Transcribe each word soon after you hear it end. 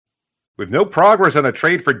With no progress on a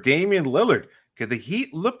trade for Damian Lillard, could the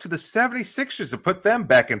Heat look to the 76ers to put them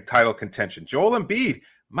back in title contention? Joel Embiid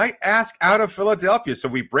might ask out of Philadelphia, so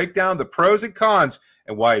we break down the pros and cons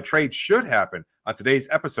and why a trade should happen on today's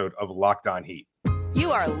episode of Locked On Heat.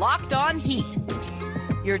 You are Locked On Heat,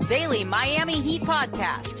 your daily Miami Heat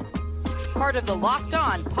podcast. Part of the Locked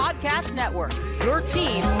On Podcast Network, your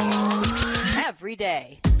team every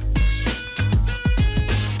day.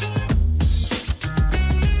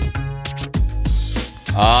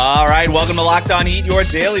 All right, welcome to Locked On Heat, your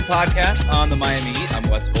daily podcast on the Miami Heat. I'm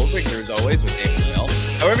Wes Goldberg, here as always with Dave Mill.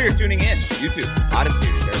 However you're tuning in, YouTube, Odyssey,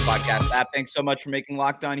 your favorite podcast app, thanks so much for making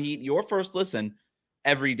Locked On Heat your first listen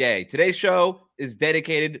every day. Today's show is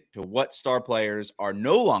dedicated to what star players are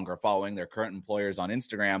no longer following their current employers on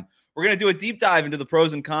Instagram. We're going to do a deep dive into the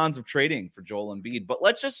pros and cons of trading for Joel Embiid, but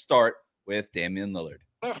let's just start with Damian Lillard.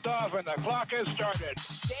 Lift off and the clock has started.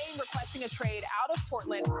 Dame requesting a trade out of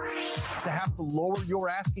Portland. To have to lower your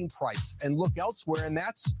asking price and look elsewhere, and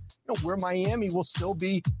that's where Miami will still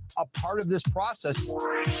be a part of this process.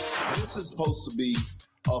 This is supposed to be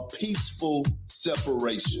a peaceful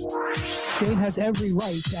separation. Dame has every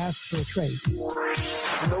right to ask for a trade.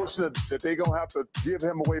 The notion that they're going to have to give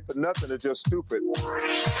him away for nothing is just stupid.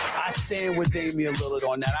 I stand with Damian Lillard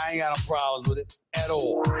on that. I ain't got no problems with it at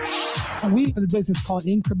all. And we in the business call it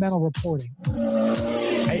incremental reporting.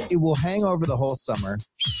 It will hang over the whole summer.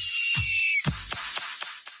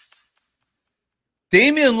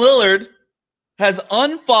 Damian Lillard has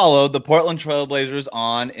unfollowed the Portland Trailblazers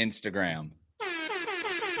on Instagram.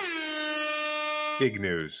 Big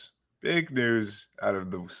news out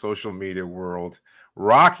of the social media world,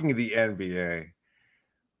 rocking the NBA.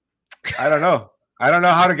 I don't know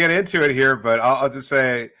how to get into it here, but I'll just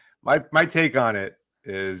say my take on it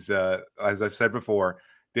is, as I've said before,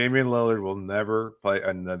 Damian Lillard will never play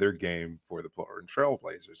another game for the Portland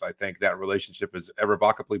Trailblazers. I think that relationship is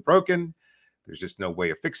irrevocably broken. There's just no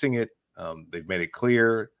way of fixing it. They've made it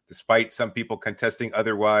clear, despite some people contesting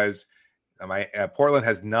otherwise. Portland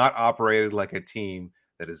has not operated like a team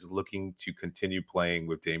that is looking to continue playing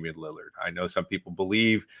with Damian Lillard. I know some people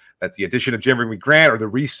believe that the addition of Jeremy Grant or the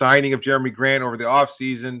re-signing of Jeremy Grant over the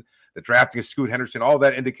offseason, the drafting of Scoot Henderson, all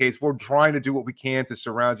that indicates we're trying to do what we can to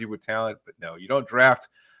surround you with talent. But no, you don't draft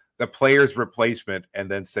the player's replacement and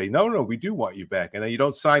then say, no, we do want you back. And then you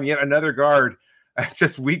don't sign yet another guard.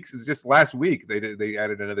 Just last week, they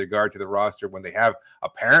added another guard to the roster when they have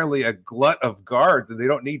apparently a glut of guards and they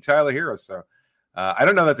don't need Tyler Hero. So I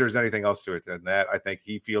don't know that there's anything else to it than that. I think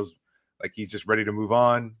he feels like he's just ready to move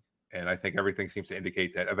on. And I think everything seems to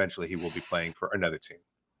indicate that eventually he will be playing for another team.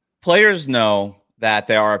 Players know that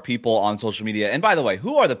there are people on social media. And by the way,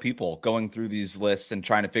 who are the people going through these lists and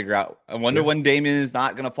trying to figure out? I wonder when Damian is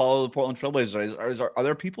not going to follow the Portland Trailblazers. Are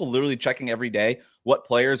there people literally checking every day what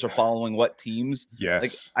players are following what teams?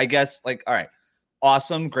 Yes. I guess, all right.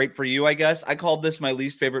 Awesome. Great for you, I guess. I called this my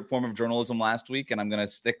least favorite form of journalism last week, and I'm going to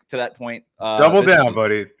stick to that point. Double down,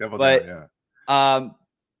 buddy. Double down, yeah.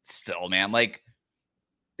 Still, man,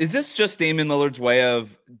 is this just Damian Lillard's way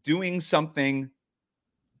of doing something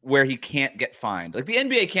where he can't get fined? Like the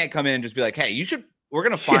NBA can't come in and just be like, "Hey, we're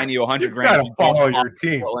going to fine you $100,000 to follow your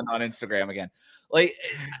team on Instagram again." Like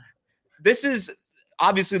this is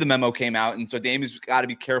obviously the memo came out, and so Damian's got to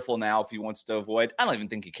be careful now if he wants to avoid. I don't even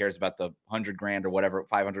think he cares about the $100,000 or whatever,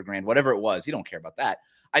 $500,000, whatever it was. He don't care about that.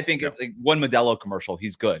 I think one Modelo commercial,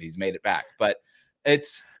 he's good. He's made it back, but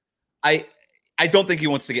I don't think he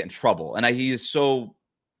wants to get in trouble, and he is so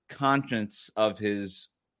conscious of his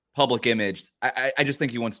public image. I just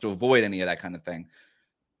think he wants to avoid any of that kind of thing.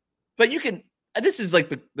 But this is like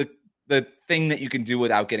the thing that you can do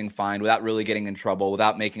without getting fined, without really getting in trouble,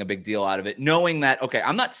 without making a big deal out of it, knowing that, okay,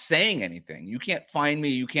 I'm not saying anything. You can't fine me.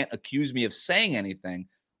 You can't accuse me of saying anything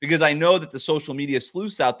because I know that the social media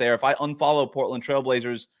sleuths out there, if I unfollow Portland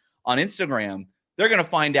Trailblazers on Instagram, they're going to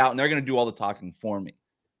find out and they're going to do all the talking for me.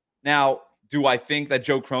 Now, do I think that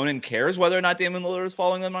Joe Cronin cares whether or not Damian Lillard is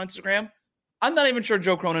following them on Instagram? I'm not even sure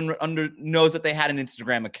Joe Cronin knows that they had an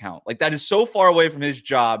Instagram account. Like that is so far away from his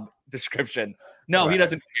job description. No, right. He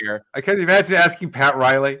doesn't care. I can't imagine asking Pat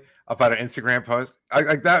Riley about an Instagram post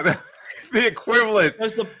like that. The equivalent.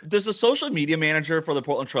 Does the social media manager for the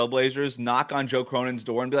Portland Trailblazers knock on Joe Cronin's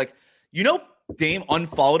door and be like, Dame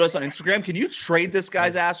unfollowed us on Instagram. Can you trade this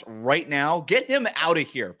guy's ass right now? Get him out of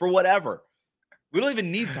here for whatever. We don't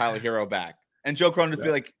even need Tyler Hero back. And Joe Cronin just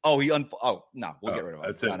be like, no, we'll get rid of him.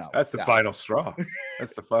 That's it. That's the final straw.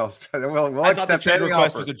 That's the final straw. We'll I thought the trade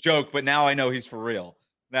request was a joke, but now I know he's for real.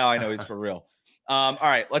 All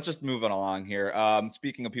right, let's just move on along here.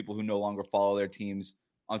 Speaking of people who no longer follow their teams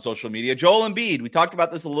on social media, Joel Embiid. We talked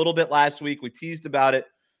about this a little bit last week. We teased about it.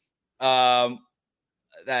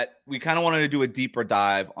 that we kind of wanted to do a deeper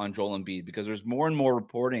dive on Joel Embiid because there's more and more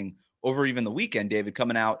reporting over even the weekend, David,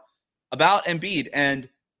 coming out about Embiid. And,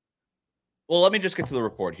 well, let me just get to the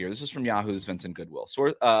report here. This is from Yahoo's Vincent Goodwill.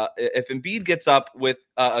 So, if Embiid gets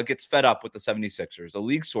fed up with the 76ers, a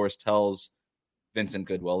league source tells Vincent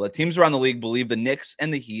Goodwill that teams around the league believe the Knicks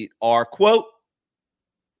and the Heat are, quote,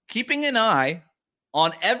 keeping an eye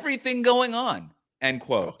on everything going on, end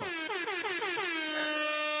quote.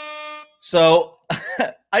 So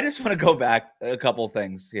I just want to go back a couple of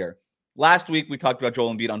things here. Last week, we talked about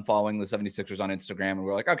Joel Embiid unfollowing the 76ers on Instagram, and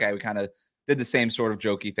we're like, okay, we kind of did the same sort of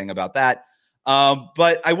jokey thing about that.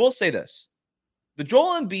 But I will say this. The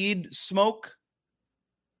Joel Embiid smoke,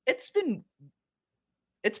 it's been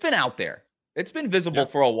out there. It's been visible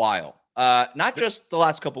for a while. Not just the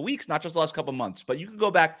last couple of weeks, not just the last couple of months, but you could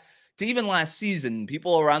go back to even last season,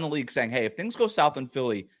 people around the league saying, hey, if things go south in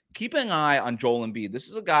Philly, keep an eye on Joel Embiid. This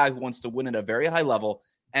is a guy who wants to win at a very high level,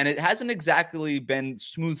 and it hasn't exactly been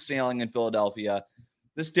smooth sailing in Philadelphia.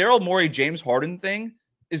 This Daryl Morey, James Harden thing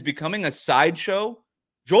is becoming a sideshow.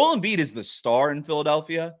 Joel Embiid is the star in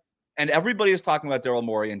Philadelphia, and everybody is talking about Daryl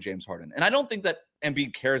Morey and James Harden. And I don't think that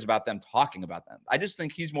Embiid cares about them talking about them. I just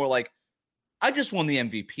think he's more like, I just won the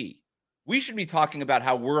MVP. We should be talking about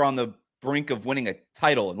how we're on the brink of winning a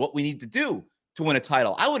title and what we need to do to win a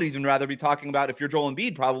title. I would even rather be talking about, if you're Joel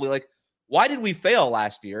Embiid, probably like, why did we fail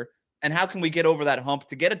last year? And how can we get over that hump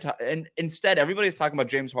to get it? And instead, everybody's talking about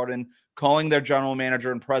James Harden calling their general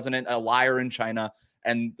manager and president a liar in China,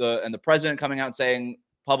 and the president coming out and saying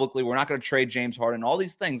publicly, we're not going to trade James Harden, all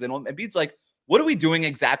these things. And Embiid's like, what are we doing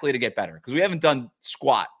exactly to get better? Because we haven't done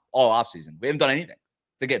squat all offseason. We haven't done anything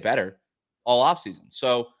to get better all offseason.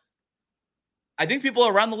 So I think people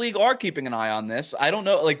around the league are keeping an eye on this. I don't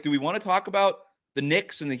know. Like, do we want to talk about the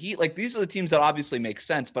Knicks and the Heat? Like, these are the teams that obviously make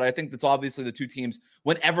sense, but I think that's obviously the two teams,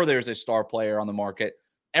 whenever there's a star player on the market,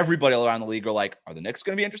 everybody around the league are like, are the Knicks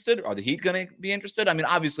going to be interested? Are the Heat going to be interested? I mean,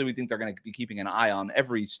 obviously we think they're going to be keeping an eye on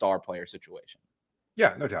every star player situation.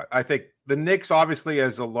 Yeah, no doubt. I think the Knicks, obviously,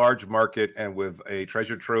 as a large market and with a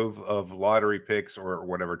treasure trove of lottery picks or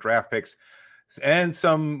whatever draft picks and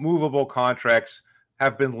some movable contracts,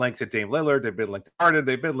 have been linked to Dame Lillard. They've been linked to Harden.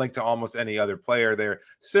 They've been linked to almost any other player there.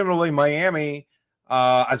 Similarly, Miami,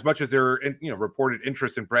 as much as their reported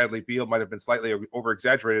interest in Bradley Beal might have been slightly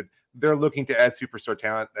over-exaggerated, they're looking to add superstar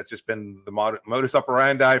talent. That's just been the modus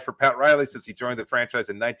operandi for Pat Riley since he joined the franchise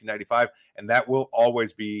in 1995, and that will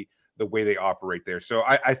always be the way they operate there. So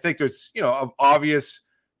I think there's an obvious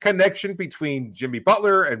connection between Jimmy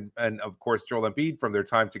Butler and of course Joel Embiid from their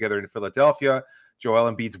time together in Philadelphia.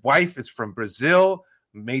 Joel Embiid's wife is from Brazil,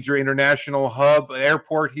 major international hub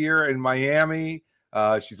airport here in Miami.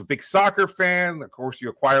 She's a big soccer fan. Of course, you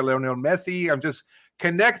acquire Lionel Messi. I'm just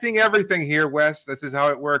connecting everything here, Wes. This is how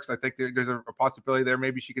it works. I think there's a possibility there.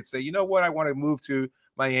 Maybe she could say, you know what? I want to move to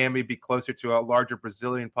Miami, be closer to a larger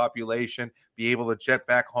Brazilian population, be able to jet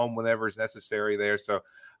back home whenever is necessary there. So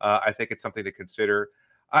I think it's something to consider.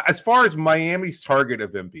 As far as Miami's target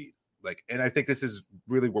of Embiid, and I think this is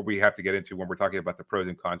really what we have to get into when we're talking about the pros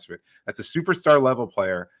and cons of it. That's a superstar level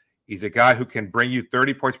player. He's a guy who can bring you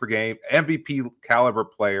 30 points per game, MVP caliber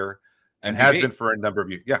player, and has been for a number of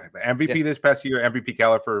years. Yeah, MVP this past year, MVP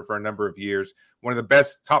caliber for a number of years. One of the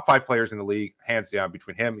best top 5 players in the league, hands down,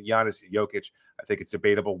 between him, Giannis, Jokic. I think it's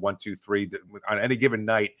debatable 1, 2, 3 on any given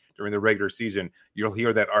night during the regular season. You'll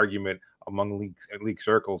hear that argument among league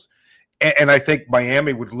circles. And I think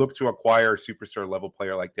Miami would look to acquire a superstar level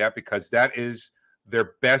player like that because that is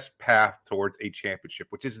their best path towards a championship,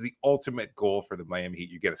 which is the ultimate goal for the Miami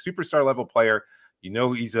Heat. You get a superstar level player.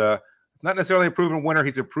 He's not necessarily a proven winner.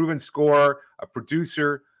 He's a proven scorer, a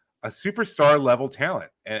producer, a superstar level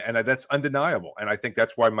talent. And that's undeniable. And I think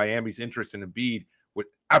that's why Miami's interest in Embiid would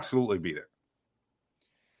absolutely be there.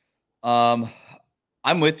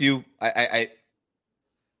 I'm with you.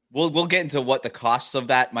 We'll get into what the costs of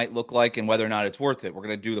that might look like and whether or not it's worth it. We're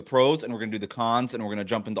going to do the pros and we're going to do the cons, and we're going to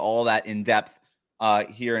jump into all that in depth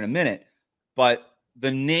here in a minute. But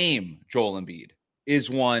the name Joel Embiid is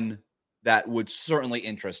one that would certainly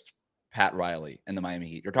interest Pat Riley and the Miami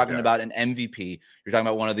Heat. You're talking about an MVP. You're talking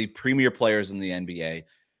about one of the premier players in the NBA.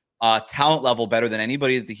 Talent level better than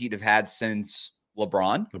anybody that the Heat have had since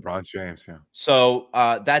LeBron James. Yeah. So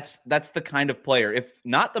that's the kind of player. If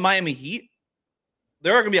not the Miami Heat,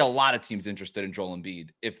 there are going to be a lot of teams interested in Joel Embiid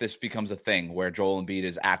if this becomes a thing where Joel Embiid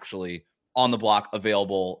is actually on the block,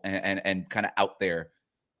 available, and kind of out there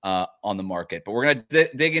on the market. But we're going to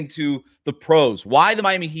dig into the pros. Why the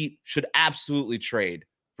Miami Heat should absolutely trade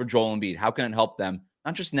for Joel Embiid. How can it help them?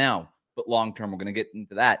 Not just now, but long-term. We're going to get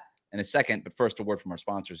into that in a second. But first, a word from our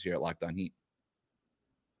sponsors here at Locked On Heat.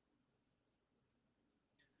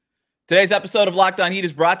 Today's episode of Locked On Heat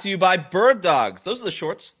is brought to you by Bird Dogs. Those are the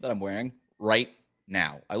shorts that I'm wearing right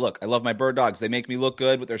now. I love my Bird Dogs. They make me look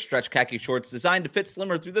good with their stretch khaki shorts designed to fit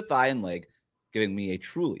slimmer through the thigh and leg, giving me a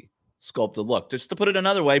truly sculpted look. Just to put it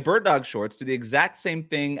another way, Bird Dog shorts do the exact same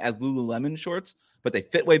thing as Lululemon shorts, but they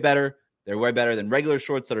fit way better. They're way better than regular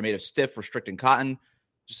shorts that are made of stiff, restricting cotton.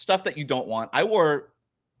 Just stuff that you don't want. I wore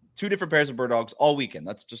 2 different pairs of Bird Dogs all weekend.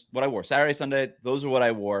 That's just what I wore. Saturday, Sunday, those are what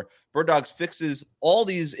I wore. Bird Dogs fixes all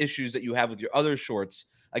these issues that you have with your other shorts.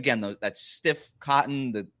 Again, that stiff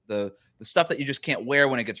cotton, the stuff that you just can't wear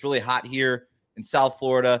when it gets really hot here in South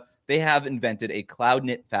Florida. They have invented a cloud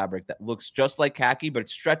knit fabric that looks just like khaki, but it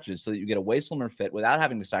stretches so that you get a way slimmer fit without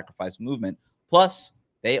having to sacrifice movement. Plus,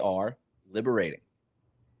 they are liberating,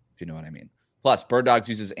 if you know what I mean. Plus, Bird Dogs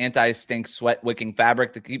uses anti-stink sweat-wicking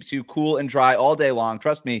fabric that keeps you cool and dry all day long.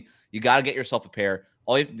 Trust me, you got to get yourself a pair.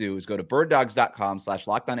 All you have to do is go to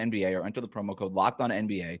birddogs.com/LockedOnNBA or enter the promo code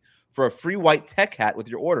LockedOnNBA for a free white tech hat with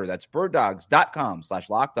your order. That's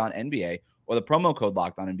birddogs.com/LockedOnNBA or the promo code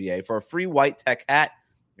LockedOnNBA for a free white tech hat.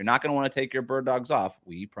 You're not going to want to take your Bird Dogs off.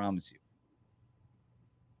 We promise you.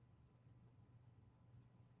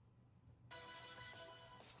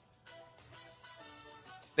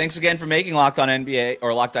 Thanks again for making Locked On NBA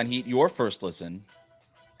or Locked On Heat your first listen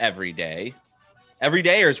every day.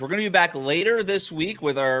 Everydayers, we're going to be back later this week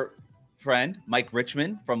with our friend Mike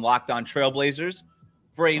Richmond from Locked On Trailblazers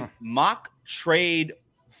for a mock trade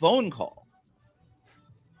phone call.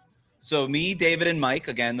 So me, David, and Mike,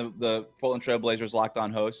 again, the Portland Trailblazers Locked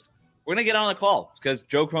On host, we're going to get on a call because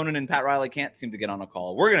Joe Cronin and Pat Riley can't seem to get on a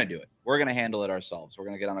call. We're going to do it. We're going to handle it ourselves. We're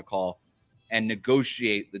going to get on a call and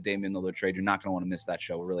negotiate the Damian Lillard trade. You're not going to want to miss that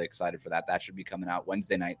show. We're really excited for that. That should be coming out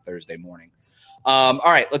Wednesday night, Thursday morning. All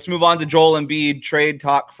right, let's move on to Joel Embiid, trade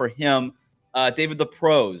talk for him. David, the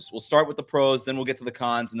pros. We'll start with the pros, then we'll get to the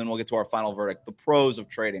cons, and then we'll get to our final verdict. The pros of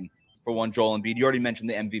trading for one Joel Embiid. You already mentioned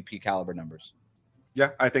the MVP caliber numbers. Yeah,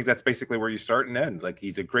 I think that's basically where you start and end. Like,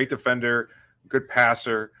 he's a great defender, good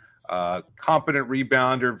passer, competent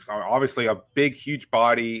rebounder, obviously a big, huge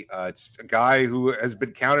body, just a guy who has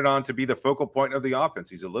been counted on to be the focal point of the offense.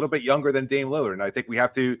 He's a little bit younger than Dame Lillard, and I think we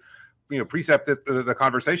have to, precept the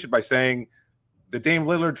conversation by saying the Dame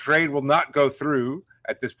Lillard trade will not go through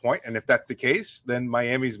at this point, and if that's the case, then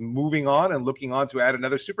Miami's moving on and looking on to add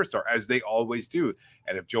another superstar, as they always do.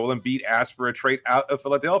 And if Joel Embiid asks for a trade out of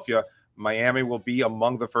Philadelphia, Miami will be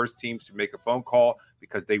among the first teams to make a phone call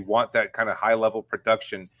because they want that kind of high-level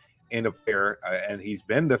production in a pair, and he's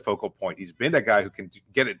been the focal point. He's been a guy who can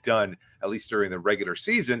get it done, at least during the regular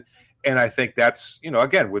season. And I think that's,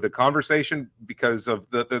 again, with the conversation because of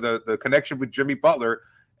the connection with Jimmy Butler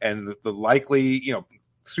and the likely,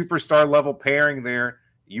 superstar level pairing there.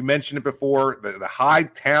 You mentioned it before, the high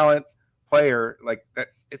talent player, like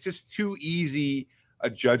that. It's just too easy a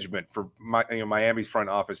judgment for Miami's front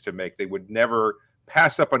office to make. They would never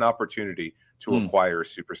pass up an opportunity to acquire a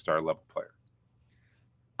superstar level player.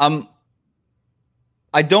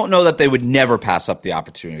 I don't know that they would never pass up the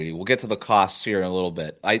opportunity. We'll get to the costs here in a little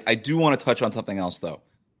bit. I do want to touch on something else, though,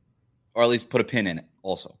 or at least put a pin in it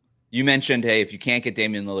also. You mentioned, hey, if you can't get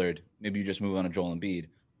Damian Lillard, maybe you just move on to Joel Embiid.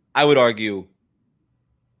 I would argue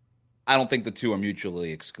I don't think the two are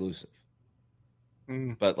mutually exclusive.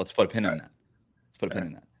 But let's put a pin in that. Let's put a pin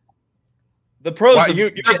in that. The pros. Well, you're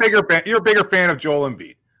a bigger fan of Joel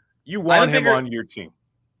Embiid. You want him on your team.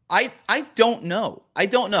 I don't know.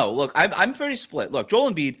 Look, I'm pretty split. Look,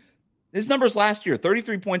 Joel Embiid, his numbers last year,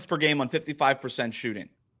 33 points per game on 55% shooting.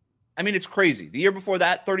 I mean, it's crazy. The year before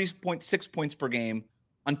that, 30.6 points per game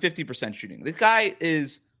on 50% shooting. This guy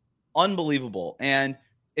is unbelievable. And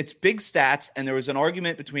it's big stats. And there was an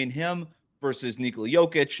argument between him versus Nikola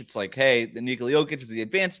Jokic. It's like, hey, the Nikola Jokic is the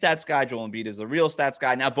advanced stats guy. Joel Embiid is the real stats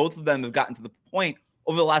guy. Now, both of them have gotten to the point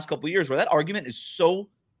over the last couple of years where that argument is so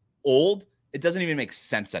old, it doesn't even make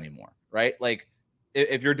sense anymore, right? Like,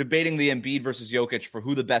 if you're debating the Embiid versus Jokic for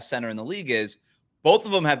who the best center in the league is, both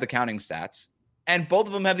of them have the counting stats, and both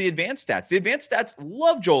of them have the advanced stats. The advanced stats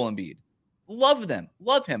love Joel Embiid. Love them.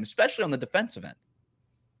 Love him, especially on the defensive end.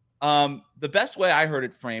 The best way I heard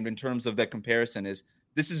it framed in terms of that comparison is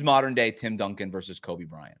this is modern-day Tim Duncan versus Kobe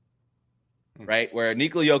Bryant, right? Where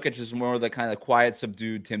Nikola Jokic is more of the kind of quiet,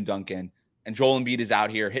 subdued Tim Duncan, and Joel Embiid is out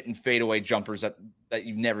here hitting fadeaway jumpers that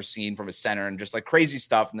you've never seen from a center and just like crazy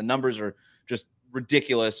stuff. And the numbers are just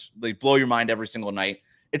ridiculous. They blow your mind every single night.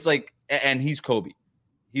 It's like, and he's Kobe.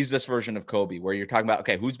 He's this version of Kobe where you're talking about,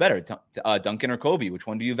 okay, who's better, Duncan or Kobe? Which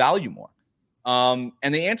one do you value more? And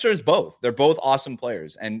the answer is both. They're both awesome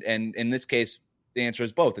players. And in this case, the answer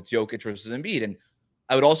is both. It's Jokic versus Embiid. And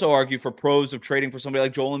I would also argue for pros of trading for somebody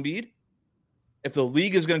like Joel Embiid. If the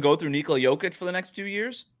league is going to go through Nikola Jokic for the next 2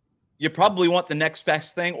 years, you probably want the next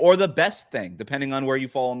best thing or the best thing, depending on where you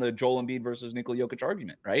fall in the Joel Embiid versus Nikola Jokic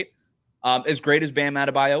argument, right? As great as Bam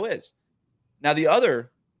Adebayo is. Now, the other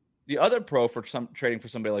pro for trading for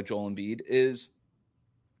somebody like Joel Embiid is,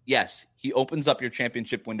 yes, he opens up your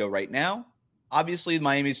championship window right now. Obviously,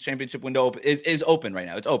 Miami's championship window is open right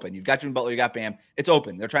now. It's open. You've got Jimmy Butler, you got Bam. It's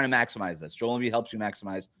open. They're trying to maximize this. Joel Embiid helps you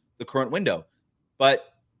maximize the current window.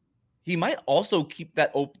 But he might also keep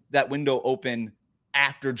that window open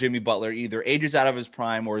after Jimmy Butler either ages out of his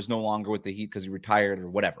prime or is no longer with the Heat because he retired or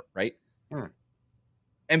whatever, right?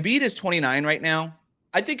 Embiid is 29 right now.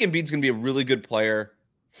 I think Embiid's going to be a really good player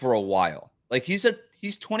for a while. Like he's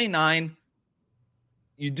 29.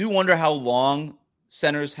 You do wonder how long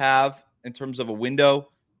centers have in terms of a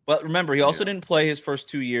window, but remember, he also didn't play his first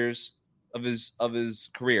 2 years of his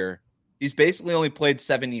career. He's basically only played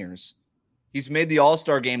 7 years. He's made the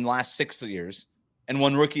All-Star game the last 6 years and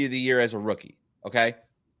won Rookie of the Year as a rookie. Okay,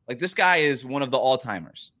 like this guy is one of the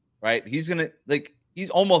all-timers, right? He's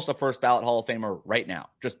almost a first ballot Hall of Famer right now,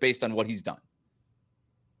 just based on what he's done.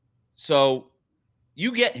 So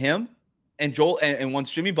you get him and Joel, and once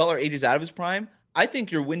Jimmy Butler ages out of his prime, I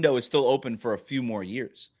think your window is still open for a few more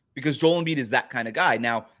years because Joel Embiid is that kind of guy.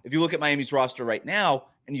 Now, if you look at Miami's roster right now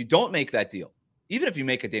and you don't make that deal, even if you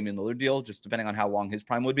make a Damian Lillard deal, just depending on how long his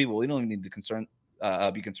prime would be, well, we don't even need to be concerned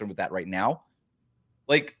with that right now.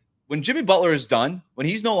 Like when Jimmy Butler is done, when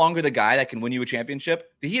he's no longer the guy that can win you a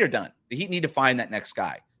championship, the Heat are done. The Heat need to find that next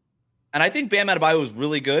guy. And I think Bam Adebayo is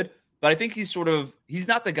really good, but I think he's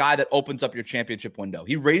not the guy that opens up your championship window.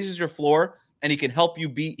 He raises your floor and he can help you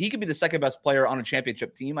he can be the second best player on a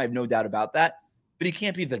championship team. I have no doubt about that, but he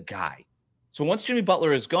can't be the guy. So once Jimmy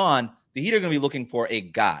Butler is gone, the Heat are going to be looking for a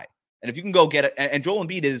guy. And if you can go get it, and Joel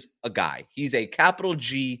Embiid is a guy. He's a capital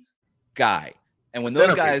G guy. And when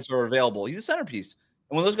those guys are available, he's a centerpiece.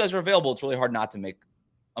 And when those guys are available, it's really hard not to make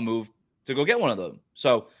a move to go get one of them.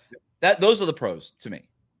 So those are the pros to me.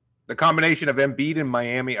 The combination of Embiid in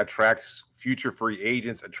Miami attracts future free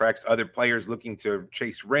agents, attracts other players looking to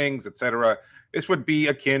chase rings, etc. This would be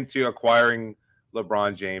akin to acquiring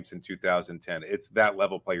LeBron James in 2010. It's that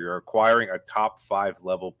level player. You're acquiring a top 5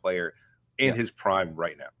 level player in his prime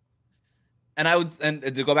right now. And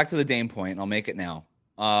to go back to the Dame point, and I'll make it now.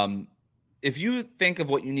 If you think of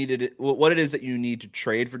what it is that you need to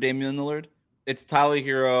trade for Damian Lillard, it's Tyler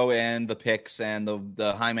Hero and the picks and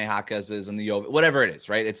the Jaime Jaquez's and the whatever it is,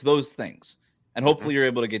 right? It's those things. And hopefully you're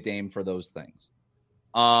able to get Dame for those things.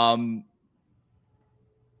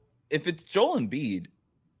 If it's Joel Embiid,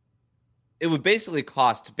 it would basically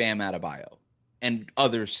cost Bam Adebayo and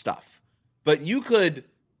other stuff. But you could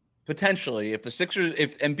potentially, if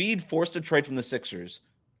Embiid forced a trade from the Sixers,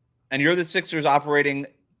 and you're the Sixers operating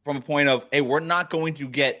from a point of, hey, we're not going to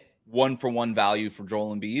get 1-for-1 value for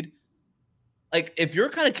Joel Embiid. Like, if you're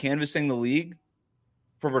kind of canvassing the league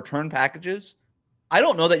for return packages, I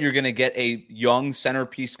don't know that you're going to get a young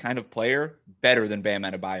centerpiece kind of player better than Bam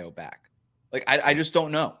Adebayo back. Like, I just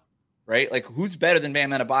don't know, right? Like, who's better than Bam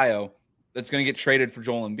Adebayo that's going to get traded for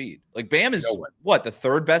Joel Embiid? Like, Bam is, the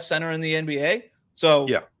third best center in the NBA? So,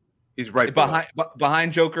 yeah, he's right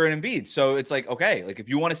behind Joker and Embiid. So, it's like, okay, like, if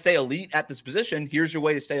you want to stay elite at this position, here's your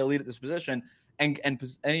way to stay elite at this position and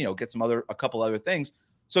you know, get a couple other things.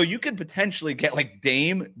 So you could potentially get like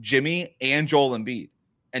Dame, Jimmy, and Joel Embiid.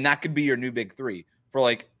 And that could be your new big three for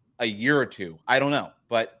like a year or two. I don't know.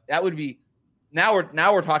 But that would be now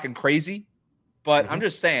we're talking crazy. But I'm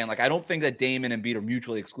just saying, like, I don't think that Dame and Embiid are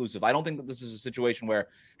mutually exclusive. I don't think that this is a situation where,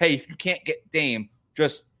 hey, if you can't get Dame,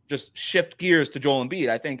 just shift gears to Joel Embiid.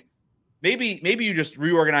 I think maybe you just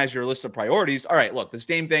reorganize your list of priorities. All right, look, this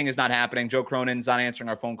Dame thing is not happening. Joe Cronin's not answering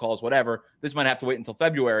our phone calls, whatever. This might have to wait until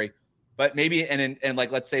February. But maybe, and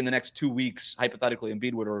like, let's say in the next 2 weeks, hypothetically,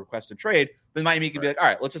 Embiid would request a trade, then Miami could be like, all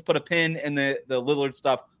right, let's just put a pin in the Lillard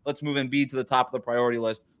stuff. Let's move Embiid to the top of the priority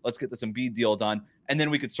list. Let's get this Embiid deal done. And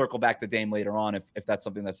then we could circle back to Dame later on if that's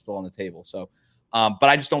something that's still on the table. So, but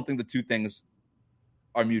I just don't think the two things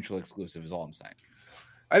are mutually exclusive is all I'm saying.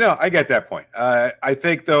 I know. I get that point. I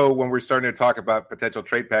think, though, when we're starting to talk about potential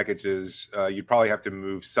trade packages, you'd probably have to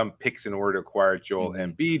move some picks in order to acquire Joel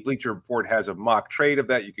Embiid. Bleacher Report has a mock trade of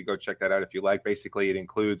that. You could go check that out if you like. Basically, it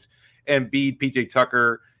includes Embiid, PJ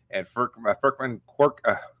Tucker, and Furkan Kork.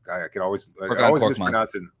 I can always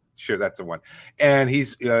mispronounce it. Sure, that's the one. And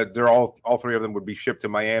he's they're all three of them would be shipped to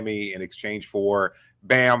Miami in exchange for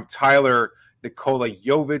Bam, Tyler, Nikola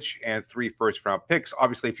Jovic, and 3 first-round picks.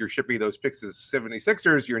 Obviously, if you're shipping those picks to the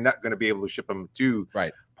 76ers, you're not going to be able to ship them to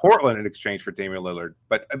Portland in exchange for Damian Lillard.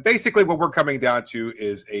 But basically what we're coming down to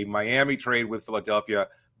is a Miami trade with Philadelphia,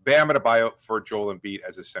 Bam Adebayo for Joel Embiid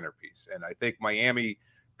as a centerpiece. And I think Miami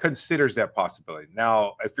considers that possibility.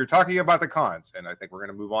 Now, if you're talking about the cons, and I think we're going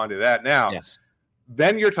to move on to that now, Yes.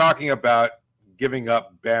 then you're talking about giving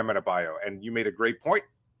up Bam Adebayo. And you made a great point.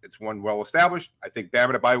 It's one well established. I think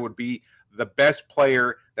Bam Adebayo would be the best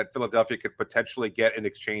player that Philadelphia could potentially get in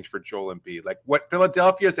exchange for Joel Embiid. Like what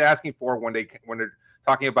Philadelphia is asking for when they're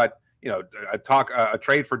talking about a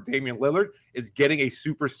trade for Damian Lillard is getting a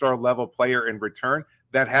superstar level player in return.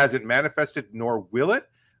 That hasn't manifested, nor will it.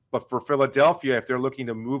 But for Philadelphia, if they're looking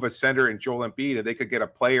to move a center in Joel Embiid and they could get a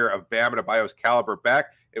player of Bam Adebayo's caliber back,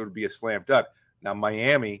 it would be a slam dunk. Now,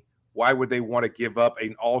 Miami, why would they want to give up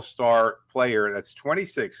an all-star player that's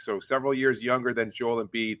 26, so several years younger than Joel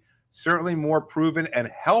Embiid, certainly more proven and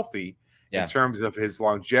healthy in terms of his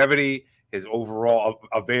longevity, his overall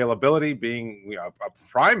availability being a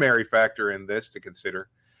primary factor in this to consider,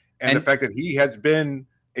 and the fact that he has been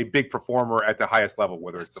a big performer at the highest level,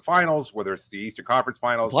 whether it's the finals, whether it's the Eastern Conference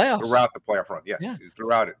Finals, throughout the playoff run. Yes,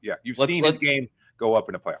 throughout it. Yeah, you've seen his game go up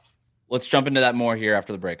in the playoffs. Let's jump into that more here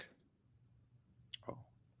after the break.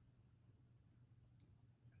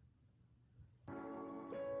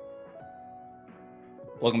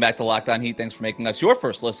 Welcome back to Locked On Heat. Thanks for making us your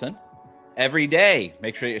first listen every day.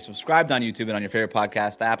 Make sure you're subscribed on YouTube and on your favorite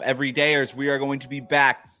podcast app. Every day, as we are going to be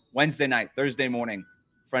back Wednesday night, Thursday morning.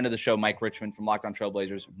 Friend of the show, Mike Richmond from Locked On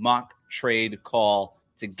Trailblazers, mock trade call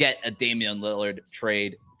to get a Damian Lillard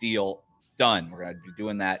trade deal done. We're going to be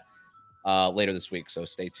doing that later this week, so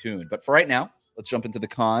stay tuned. But for right now, let's jump into the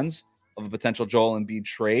cons of a potential Joel Embiid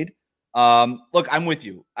trade. Look, I'm with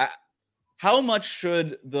you. How much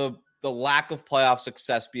should the lack of playoff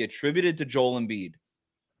success be attributed to Joel Embiid,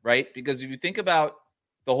 right? Because if you think about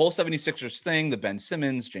the whole 76ers thing, the Ben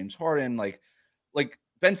Simmons, James Harden, like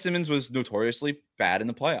Ben Simmons was notoriously bad in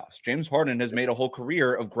the playoffs. James Harden has made a whole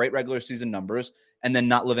career of great regular season numbers and then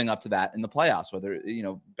not living up to that in the playoffs, whether,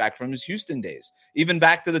 back from his Houston days, even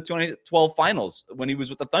back to the 2012 finals when he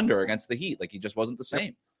was with the Thunder against the Heat. Like, he just wasn't the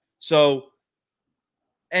same. So,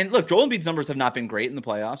 and look, Joel Embiid's numbers have not been great in the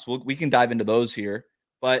playoffs. We can dive into those here,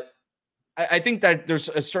 but I think that there's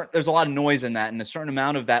a lot of noise in that, and a certain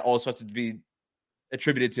amount of that also has to be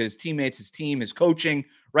attributed to his teammates, his team, his coaching,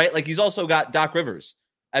 right? Like, he's also got Doc Rivers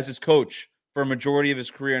as his coach for a majority of his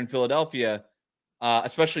career in Philadelphia,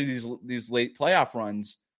 especially these late playoff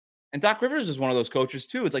runs. And Doc Rivers is one of those coaches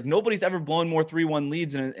too. It's like nobody's ever blown more 3-1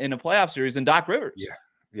 leads in a playoff series than Doc Rivers.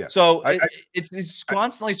 Yeah. So it's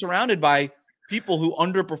constantly surrounded by people who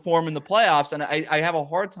underperform in the playoffs, and I have a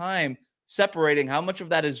hard time separating how much of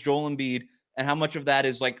that is Joel Embiid and how much of that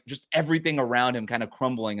is like just everything around him kind of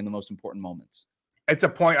crumbling in the most important moments. It's a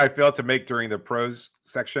point I failed to make during the pros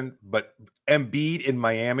section, but Embiid in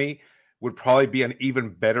Miami would probably be an even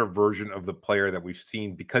better version of the player that we've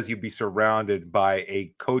seen because he'd be surrounded by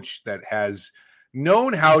a coach that has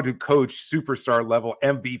known how to coach superstar level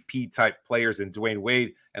MVP type players in Dwayne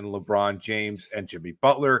Wade and LeBron James and Jimmy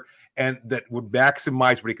Butler, and that would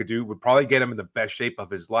maximize what he could do, would probably get him in the best shape of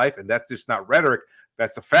his life. And that's just not rhetoric.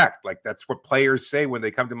 That's a fact. Like, that's what players say when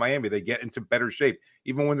they come to Miami. They get into better shape.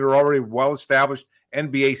 Even when they're already well-established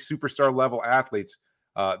NBA superstar level athletes,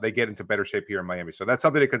 they get into better shape here in Miami. So that's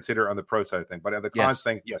something to consider on the pro side of things. But on the cons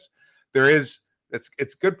thing, yes, there is. It's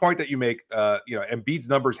a good point that you make. Embiid's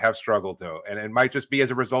numbers have struggled though, and it might just be as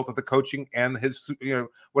a result of the coaching and his,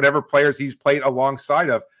 whatever players he's played alongside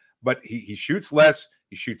of. But he shoots less.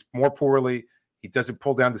 He shoots more poorly. He doesn't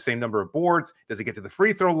pull down the same number of boards. Doesn't get to the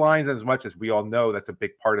free throw lines as much, as we all know. That's a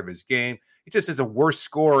big part of his game. He just is a worse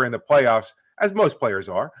scorer in the playoffs, as most players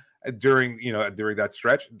are. During that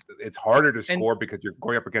stretch, it's harder to score because you're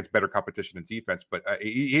going up against better competition in defense. But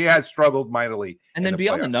he has struggled mightily. And then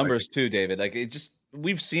beyond the numbers too, David, like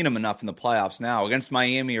we've seen him enough in the playoffs now against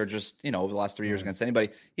Miami, or just over the last 3 years against anybody.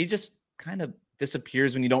 He just kind of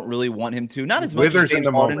disappears when you don't really want him to. Not as much as James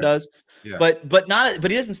Harden does, but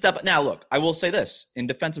he doesn't step up. Now, look, I will say this in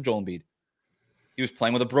defense of Joel Embiid, he was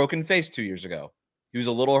playing with a broken face 2 years ago. He was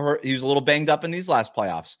a little hurt. He was a little banged up in these last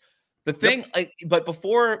playoffs. The thing, but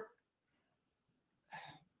before.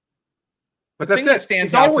 But the thing that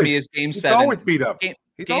stands out to me is Game 7. He's always beat up.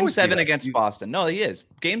 Game 7 against Boston. No, he is.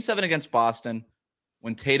 Game 7 against Boston,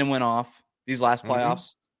 when Tatum went off these last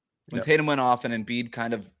playoffs, when Tatum went off and Embiid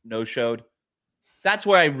kind of no-showed, that's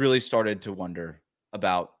where I really started to wonder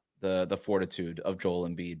about the fortitude of Joel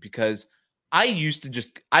Embiid, because I used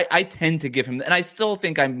to I tend to give him, and I still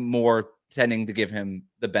think I'm more tending to give him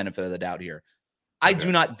the benefit of the doubt here. I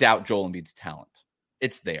do not doubt Joel Embiid's talent.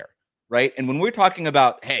 It's there, right? And when we're talking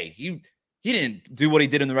about, hey, he didn't do what he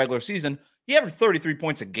did in the regular season. He averaged 33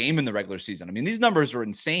 points a game in the regular season. I mean, these numbers are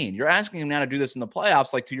insane. You're asking him now to do this in the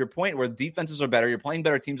playoffs, like to your point, where defenses are better. You're playing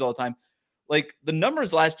better teams all the time. Like, the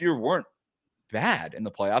numbers last year weren't bad in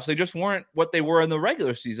the playoffs. They just weren't what they were in the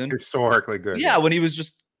regular season. Historically good. Yeah, when he was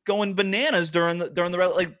just going bananas during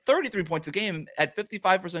the like 33 points a game at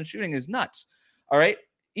 55% shooting is nuts. All right.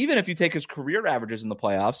 Even if you take his career averages in the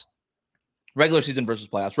playoffs, regular season versus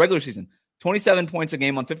playoffs, regular season, 27 points a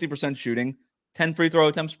game on 50% shooting, 10 free throw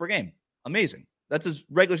attempts per game. Amazing. That's his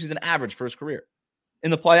regular season average for his career. In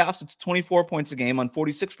the playoffs, it's 24 points a game on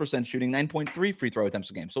 46% shooting, 9.3 free throw attempts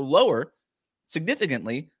a game. So lower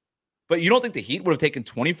significantly. But you don't think the Heat would have taken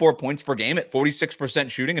 24 points per game at 46%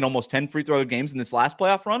 shooting and almost 10 free throw games in this last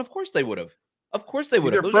playoff run? Of course they would have. Of course they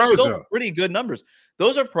would have. Those are still pretty good numbers.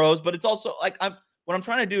 Those are pros, but it's also like what I'm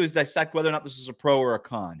trying to do is dissect whether or not this is a pro or a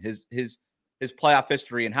con. His playoff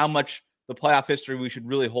history and how much the playoff history we should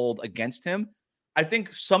really hold against him. I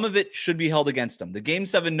think some of it should be held against him. The Game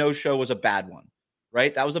 7 no-show was a bad one,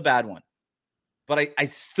 right? That was a bad one. But I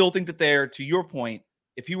still think that to your point,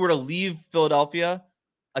 if he were to leave Philadelphia,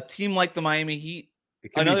 a team like the Miami Heat,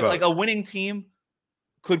 like a winning team,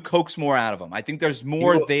 could coax more out of him. I think there's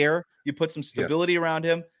more there. You put some stability around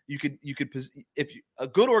him. You could a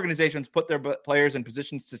good organizations put their players in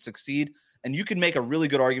positions to succeed, and you can make a really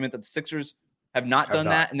good argument that the Sixers have not done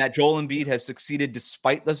that, and that Joel Embiid has succeeded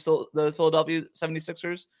despite the Philadelphia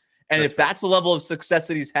 76ers. And if that's the level of success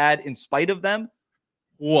that he's had in spite of them,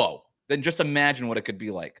 whoa! Then just imagine what it could be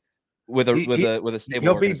like with a stable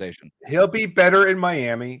organization. He'll be better in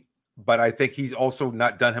Miami, but I think he's also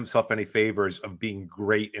not done himself any favors of being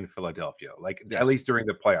great in Philadelphia, at least during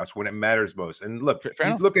the playoffs when it matters most. And look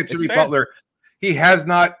at Jimmy Butler. He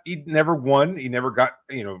never won. He never got,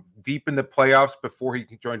 deep in the playoffs before he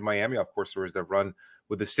joined Miami. Of course, there was that run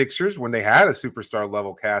with the Sixers when they had a superstar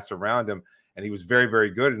level cast around him, and he was very, very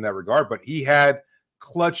good in that regard. But he had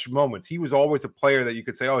clutch moments. He was always a player that you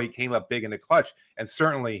could say, oh, he came up big in the clutch. And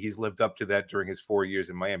certainly he's lived up to that during his 4 years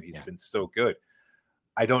in Miami. He's been so good.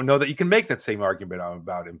 I don't know that you can make that same argument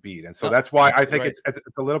about Embiid. And so that's why I think it's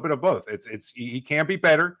a little bit of both. He can be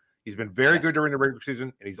better. He's been very good during the regular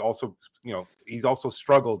season, and he's also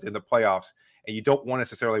struggled in the playoffs. And you don't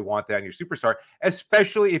necessarily want that in your superstar,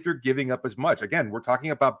 especially if you're giving up as much. Again, we're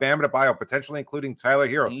talking about Bam Adebayo, potentially including Tyler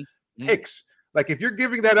Hero. Picks. Like if you're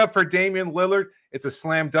giving that up for Damian Lillard, it's a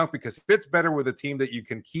slam dunk because it fits better with a team that you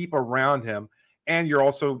can keep around him. And you're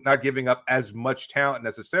also not giving up as much talent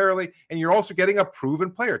necessarily. And you're also getting a proven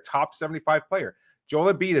player, top 75 player.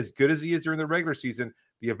 Joel Embiid, as good as he is during the regular season,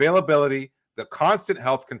 the availability, the constant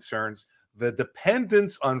health concerns, the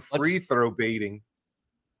dependence on free throw baiting.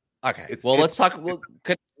 Okay. Let's talk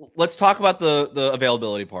about the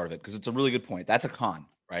availability part of it, because it's a really good point. That's a con,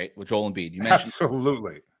 right? With Joel Embiid. You mentioned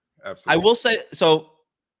Absolutely. I will say, so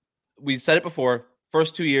we said it before,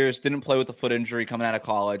 first 2 years, didn't play with a foot injury coming out of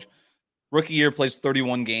college. Rookie year plays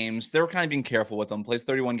 31 games. They were kind of being careful with him. Plays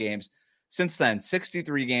 31 games. Since then,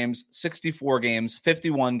 63 games, 64 games,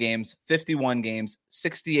 51 games, 51 games,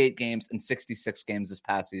 68 games, and 66 games this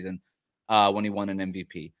past season when he won an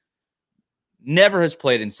MVP. Never has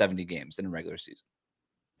played in 70 games in a regular season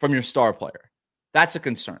from your star player. That's a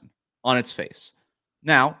concern on its face.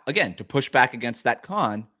 Now, again, to push back against that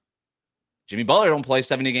con, Jimmy Butler don't play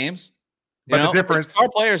 70 games. The difference, our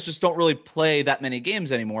players just don't really play that many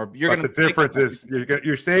games anymore. The difference is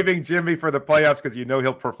you're saving Jimmy for the playoffs because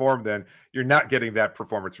he'll perform. Then you're not getting that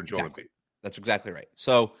performance from Joel Embiid. That's exactly right.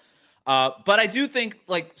 So, but I do think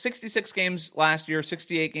 66 games last year,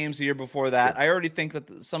 68 games the year before that. I already think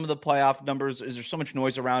that some of the playoff numbers there's so much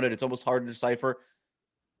noise around it. It's almost hard to decipher.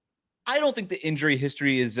 I don't think the injury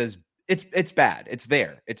history is it's bad. It's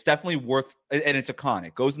there. It's definitely worth, and it's a con.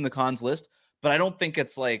 It goes in the cons list, but I don't think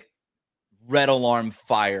it's like red alarm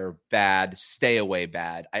fire bad, stay away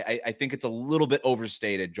bad. I think it's a little bit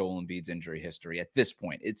overstated, Joel Embiid's injury history at this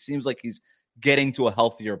point. It seems like he's getting to a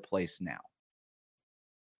healthier place now.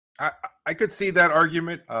 I could see that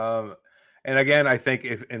argument. And again, I think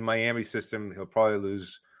if in Miami's system, he'll probably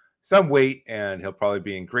lose some weight and he'll probably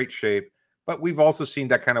be in great shape. But we've also seen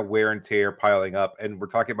that kind of wear and tear piling up. And we're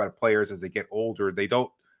talking about players as they get older. They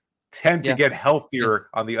don't tend to get healthier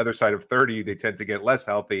on the other side of 30. They tend to get less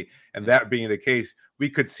healthy. And that being the case, we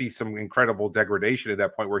could see some incredible degradation at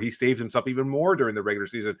that point where he saves himself even more during the regular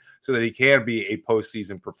season so that he can be a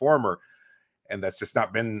postseason performer. And that's just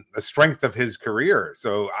not been the strength of his career.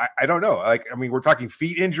 So I don't know. We're talking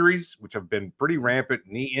feet injuries, which have been pretty rampant,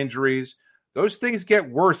 knee injuries. Those things get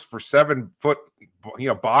worse for 7-foot,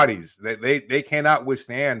 bodies. They cannot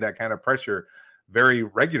withstand that kind of pressure very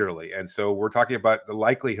regularly. And so we're talking about the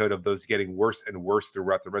likelihood of those getting worse and worse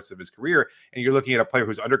throughout the rest of his career. And you're looking at a player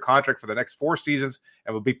who's under contract for the next 4 seasons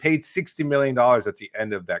and will be paid $60 million at the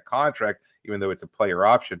end of that contract, even though it's a player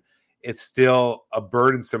option. It's still a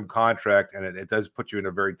burdensome contract, and it does put you in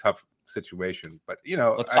a very tough situation. But you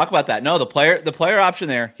know, let's talk about that. No, the player option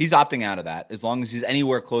there, he's opting out of that as long as he's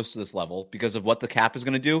anywhere close to this level because of what the cap is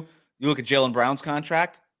going to do. You look at Jaylen Brown's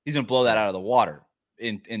contract, he's going to blow that out of the water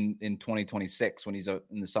in 2026 when he's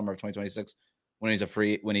in the summer of 2026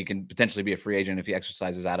 when he can potentially be a free agent if he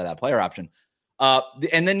exercises out of that player option.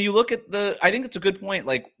 And then you look at I think it's a good point.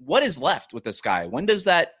 Like, what is left with this guy? When does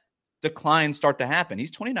that decline start to happen? He's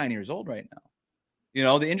 29 years old right now. You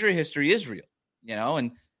know, the injury history is real, you know,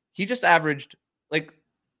 and he just averaged, like,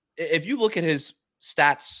 if you look at his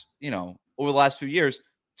stats, you know, over the last few years,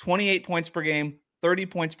 28 points per game, 30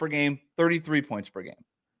 points per game, 33 points per game.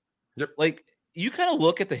 Yep. Like, you kind of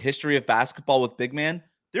look at the history of basketball with big man.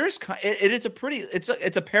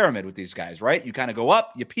 It's a pyramid with these guys, right? You kind of go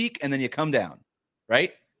up, you peak, and then you come down,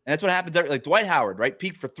 right? And that's what happens. Like Dwight Howard, right?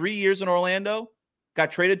 Peaked for 3 years in Orlando,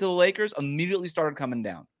 got traded to the Lakers, immediately started coming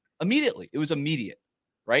down. Immediately. It was immediate,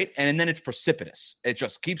 right? And then it's precipitous. It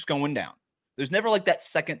just keeps going down. There's never like that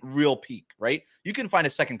second real peak, right? You can find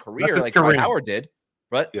a second career like Dwight Howard did,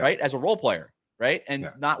 but right, as a role player, right? And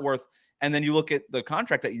it's not worth. And then you look at the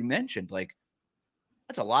contract that you mentioned, like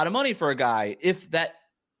that's a lot of money for a guy if that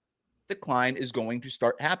decline is going to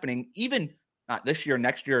start happening, even not this year,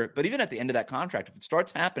 next year, but even at the end of that contract, if it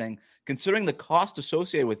starts happening, considering the cost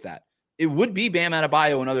associated with that, it would be Bam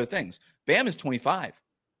Adebayo and other things. Bam is 25.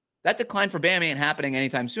 That decline for Bam ain't happening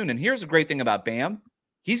anytime soon. And here's the great thing about Bam.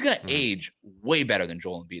 He's going to age way better than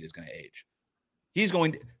Joel Embiid is going to age. He's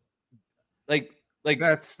going to like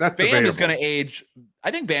that's Bam debatable. is going to age.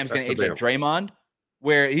 I think Bam's going to age like Draymond,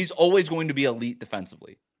 where he's always going to be elite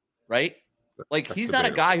defensively, right? Like he's not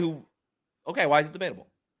a guy who, okay, why is it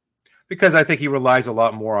debatable? Because I think he relies a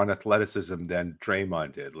lot more on athleticism than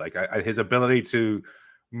Draymond did. Like his ability to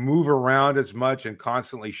move around as much and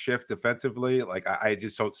constantly shift defensively. Like I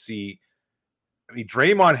just don't see. I mean,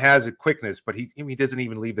 Draymond has a quickness, but he doesn't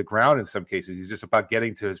even leave the ground in some cases. He's just about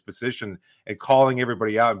getting to his position and calling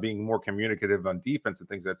everybody out and being more communicative on defense and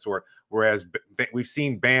things of that sort. Whereas we've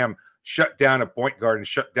seen Bam shut down a point guard and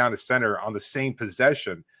shut down a center on the same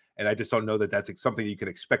possession. And I just don't know that that's something you can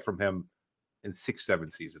expect from him in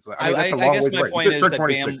 6-7 seasons. I mean, that's a long guess ways my away. point is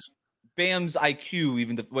that Bam's IQ,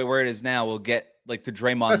 even where it is now, will get like to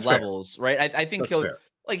Draymond levels, right? I think he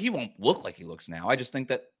won't look like he looks now. I just think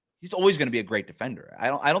that he's always going to be a great defender.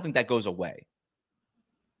 I don't think that goes away.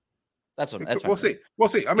 That's we'll see. We'll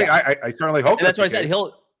see. I mean, I certainly hope. And that's what I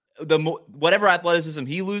said. Whatever athleticism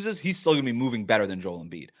he loses, he's still going to be moving better than Joel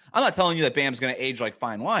Embiid. I'm not telling you that Bam's going to age like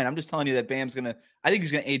fine wine. I'm just telling you that I think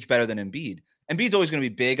he's going to age better than Embiid. Embiid's always going to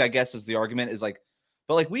be big, I guess, is the argument is like,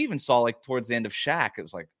 but like we even saw like towards the end of Shaq, it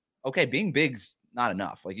was like, okay, being big's not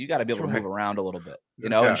enough. Like you got to be able to move around a little bit, you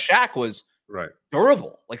know. And Shaq was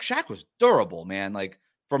durable. Like Shaq was durable, man. Like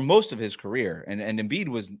for most of his career, and Embiid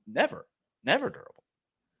was never durable.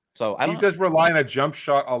 So he does rely on a jump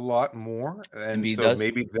shot a lot more, and Embiid so does.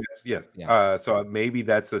 maybe that's so maybe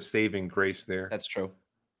that's a saving grace there. That's true.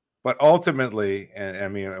 But ultimately, and I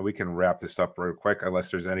mean, we can wrap this up real quick,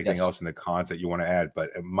 unless there's anything else in the cons that you want to add.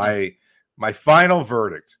 But my final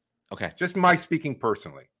verdict, okay, just my speaking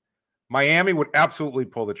personally, Miami would absolutely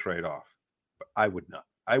pull the trade off, but I would not.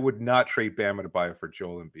 I would not trade Bam Adebayo for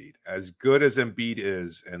Joel Embiid. As good as Embiid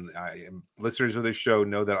is, and listeners of this show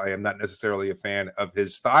know that I am not necessarily a fan of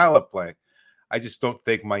his style of play. I just don't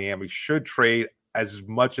think Miami should trade as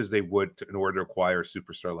much as they would in order to acquire a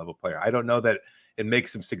superstar level player. I don't know that it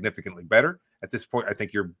makes them significantly better at this point. I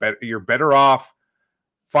think you're better off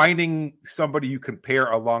finding somebody you can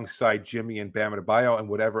pair alongside Jimmy and Bam Adebayo and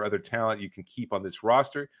whatever other talent you can keep on this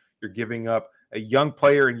roster. You're giving up a young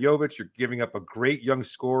player in Jovic. You're giving up a great young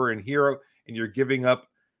scorer in Hero, and you're giving up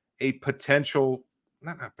a an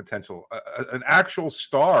actual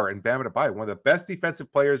star in Bam Adebayo, one of the best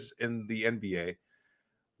defensive players in the NBA,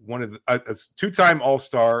 one of a two-time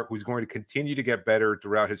All-Star who's going to continue to get better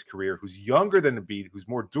throughout his career, who's younger than Embiid, who's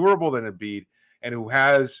more durable than Embiid, and who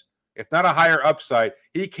has, if not a higher upside,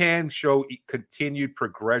 he can show continued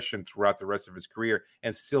progression throughout the rest of his career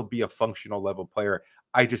and still be a functional level player.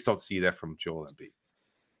 I just don't see that from Joel Embiid.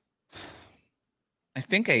 I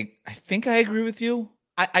think I agree with you.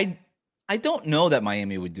 I don't know that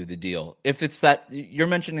Miami would do the deal if it's that you're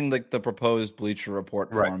mentioning like the proposed Bleacher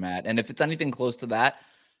Report format, and if it's anything close to that,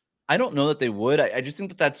 I don't know that they would. I just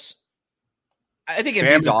think that's. I think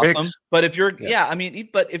Embiid's awesome, but if you're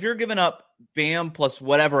but if you're giving up Bam plus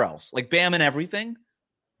whatever else, like Bam and everything,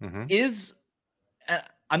 is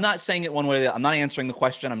I'm not saying it one way or the other. I'm not answering the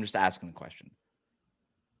question. I'm just asking the question.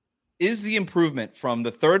 Is the improvement from the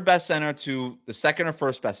third best center to the second or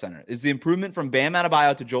first best center, is the improvement from Bam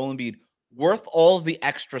Adebayo to Joel Embiid worth all of the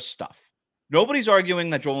extra stuff? Nobody's arguing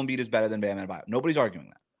that Joel Embiid is better than Bam Adebayo. Nobody's arguing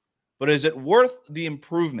that. but is it worth the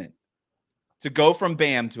improvement to go from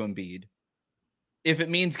Bam to Embiid if it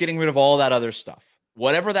means getting rid of all that other stuff,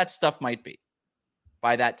 whatever that stuff might be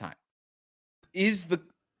by that time?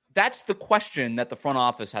 That's the question that the front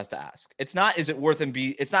office has to ask. It's not, is it worth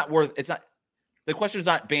Embiid? The question is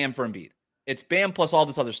not Bam for Embiid. It's Bam plus all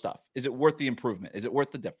this other stuff. Is it worth the improvement? Is it worth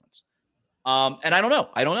the difference? And I don't know.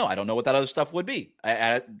 I don't know what that other stuff would be.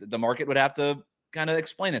 The market would have to kind of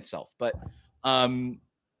explain itself. But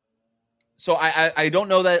so I don't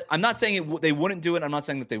know that. I'm not saying they wouldn't do it. I'm not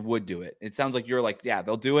saying that they would do it. It sounds like you're like, yeah,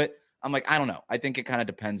 they'll do it. I'm like, I don't know. I think it kind of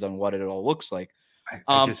depends on what it all looks like.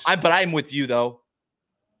 But I'm with you, though.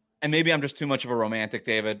 And maybe I'm just too much of a romantic,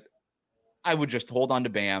 David. I would just hold on to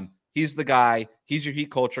Bam. He's the guy. He's your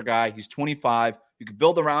Heat culture guy. He's 25. You could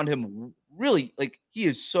build around him. Really, like, he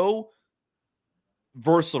is so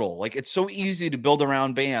versatile. Like, it's so easy to build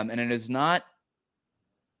around Bam. And it is not,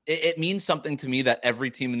 it means something to me that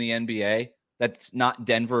every team in the NBA that's not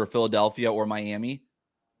Denver or Philadelphia or Miami,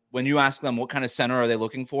 when you ask them what kind of center are they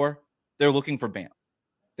looking for, they're looking for Bam.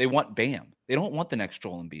 They want Bam. They don't want the next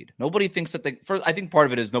Joel Embiid. Nobody thinks that I think part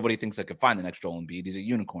of it is nobody thinks they could find the next Joel Embiid. He's a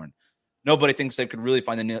unicorn. Nobody thinks they could really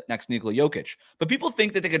find the next Nikola Jokic. But people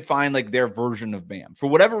think that they could find like their version of Bam. For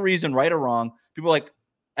whatever reason, right or wrong, people are like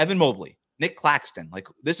Evan Mobley, Nick Claxton. Like,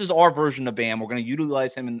 this is our version of Bam. We're going to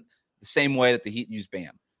utilize him in the same way that the Heat use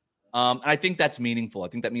Bam. And I think that's meaningful. I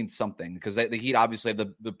think that means something because the Heat obviously have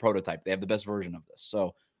the prototype. They have the best version of this.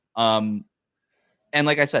 So, and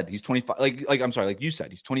like I said, he's 25. Like you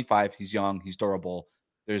said, he's 25. He's young. He's durable.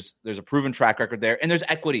 There's a proven track record there, and there's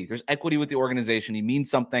equity. There's equity with the organization. He means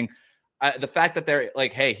something. The fact that they're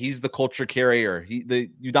like, hey, he's the culture carrier.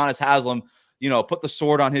 Udonis Haslem, put the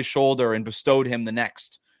sword on his shoulder and bestowed him the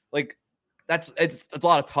next. Like, it's a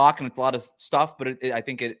lot of talk and it's a lot of stuff, but I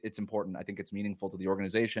think it's important. I think it's meaningful to the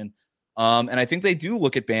organization. And I think they do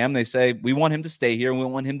look at Bam. They say, we want him to stay here and we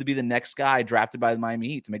want him to be the next guy drafted by the Miami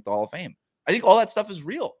Heat to make the Hall of Fame. I think all that stuff is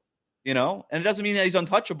real, and it doesn't mean that he's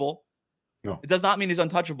untouchable. No, it does not mean he's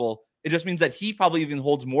untouchable. It just means that he probably even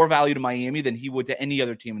holds more value to Miami than he would to any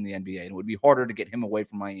other team in the NBA. And it would be harder to get him away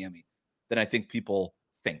from Miami than I think people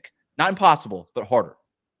think. Not impossible, but harder.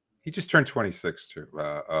 He just turned 26 too.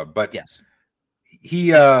 But yes,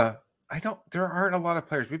 there aren't a lot of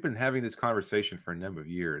players. We've been having this conversation for a number of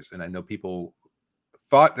years. And I know people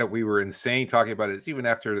thought that we were insane talking about it even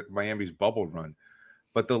after Miami's bubble run.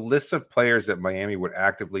 But the list of players that Miami would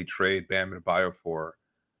actively trade Bam Adebayo for,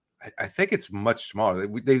 I think it's much smaller.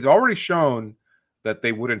 They've already shown that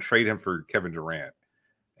they wouldn't trade him for Kevin Durant.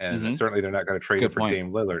 And certainly they're not going to trade him for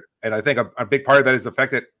Dame Lillard. And I think a big part of that is the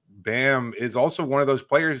fact that Bam is also one of those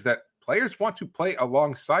players that players want to play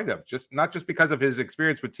alongside of, not just because of his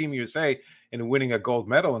experience with Team USA and winning a gold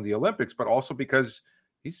medal in the Olympics, but also because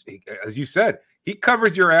as you said, he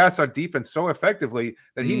covers your ass on defense so effectively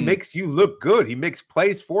that he makes you look good. He makes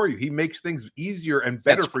plays for you. He makes things easier and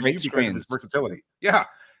better for you because of his versatility. Yeah.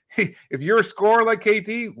 If you're a scorer like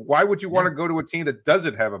KD, why would you want to go to a team that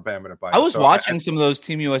doesn't have a Bam Adebayo? I was watching some of those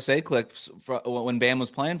Team USA clips when Bam was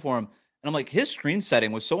playing for him, and I'm like, his screen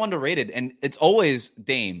setting was so underrated. And it's always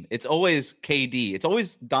Dame, it's always KD, it's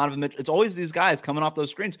always Donovan Mitchell, it's always these guys coming off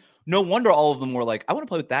those screens. No wonder all of them were like, I want to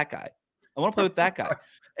play with that guy. I want to play with that guy.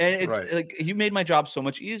 And it's like, he made my job so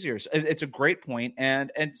much easier. So it's a great point,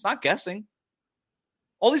 and it's not guessing.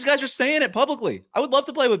 All these guys are saying it publicly. I would love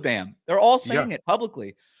to play with Bam. They're all saying it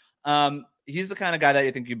publicly. He's the kind of guy that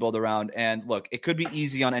you think you build around. And look, it could be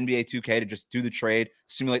easy on NBA 2K to just do the trade,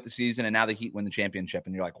 simulate the season, and now the Heat win the championship.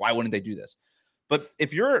 And you're like, why wouldn't they do this? But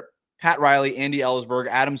if you're Pat Riley, Andy Ellsberg,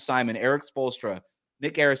 Adam Simon, Eric Spoelstra,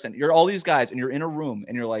 Nick Arison, you're all these guys, and you're in a room,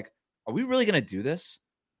 and you're like, are we really going to do this?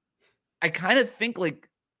 I kind of think like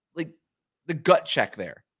the gut check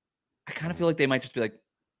there. I kind of feel like they might just be like,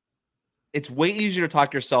 it's way easier to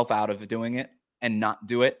talk yourself out of doing it and not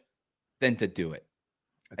do it than to do it.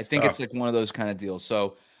 I think it's like one of those kind of deals.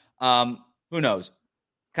 So who knows?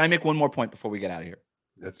 Can I make one more point before we get out of here?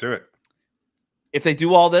 Let's do it. If they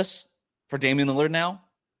do all this for Damian Lillard now,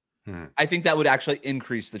 I think that would actually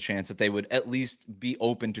increase the chance that they would at least be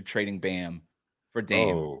open to trading Bam for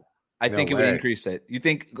Dame. I think it would increase it. You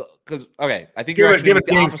think? Because I think you're actually given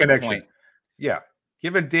Dame's connection. Point. Yeah,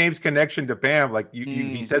 given Dame's connection to Bam, like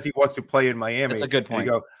he says he wants to play in Miami. That's a good point.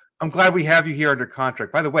 You go, I'm glad we have you here under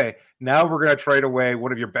contract. By the way, now we're going to trade away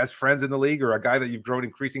one of your best friends in the league or a guy that you've grown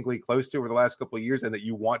increasingly close to over the last couple of years and that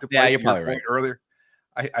you want to play. Yeah, you're probably right. Earlier,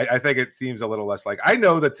 I think it seems a little less like. I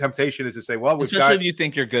know the temptation is to say, well, especially if you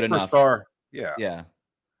think you're good enough. Yeah.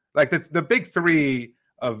 Like the big three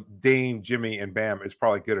of Dame, Jimmy, and Bam is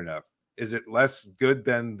probably good enough. Is it less good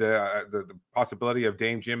than the possibility of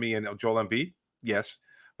Dame, Jimmy, and Joel Embiid? Yes.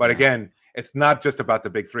 But again, it's not just about the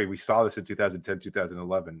big three. We saw this in 2010,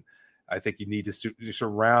 2011. I think you need to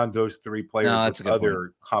surround those three players with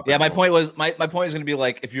other competent. Yeah, my point was going to be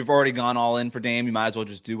like, if you've already gone all in for Dame, you might as well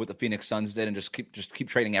just do what the Phoenix Suns did and just keep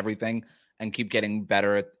trading everything and keep getting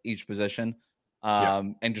better at each position,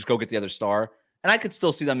 and just go get the other star. And I could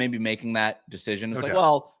still see them maybe making that decision. It's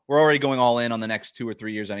well, we're already going all in on the next 2 or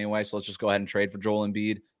 3 years anyway, so let's just go ahead and trade for Joel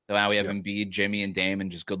Embiid. So now we have Embiid, Jimmy, and Dame, and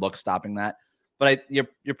just good luck stopping that. But you're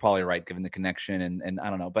probably right, given the connection, and I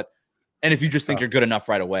don't know. And if you just think you're good enough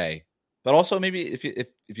right away. But also maybe if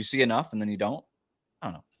you see enough and then you don't, I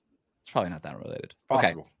don't know. It's probably not that related. It's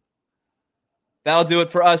possible. Okay. That'll do it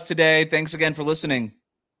for us today. Thanks again for listening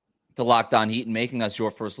to Locked On Heat and making us your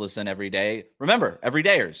first listen every day. Remember,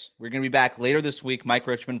 everydayers, we're going to be back later this week. Mike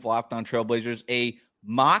Richmond, Locked On Trailblazers, a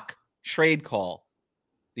mock trade call.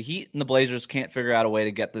 The Heat and the Blazers can't figure out a way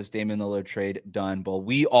to get this Damian Lillard trade done, but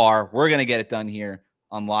we're going to get it done here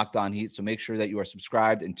on Locked On Heat. So make sure that you are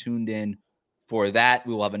subscribed and tuned in for that.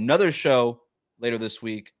 We will have another show later this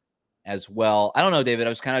week as well. I don't know, David. I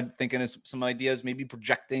was kind of thinking of some ideas, maybe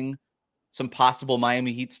projecting some possible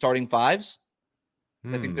Miami Heat starting fives.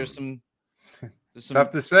 I think there's some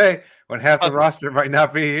tough to say when half the roster might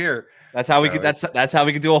not be here. That's how we could. That's how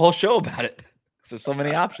we could do a whole show about it. There's so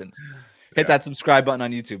many options. Hit that subscribe button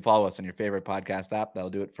on YouTube. Follow us on your favorite podcast app. That'll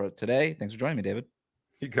do it for today. Thanks for joining me, David.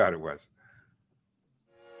 You got it, Wes.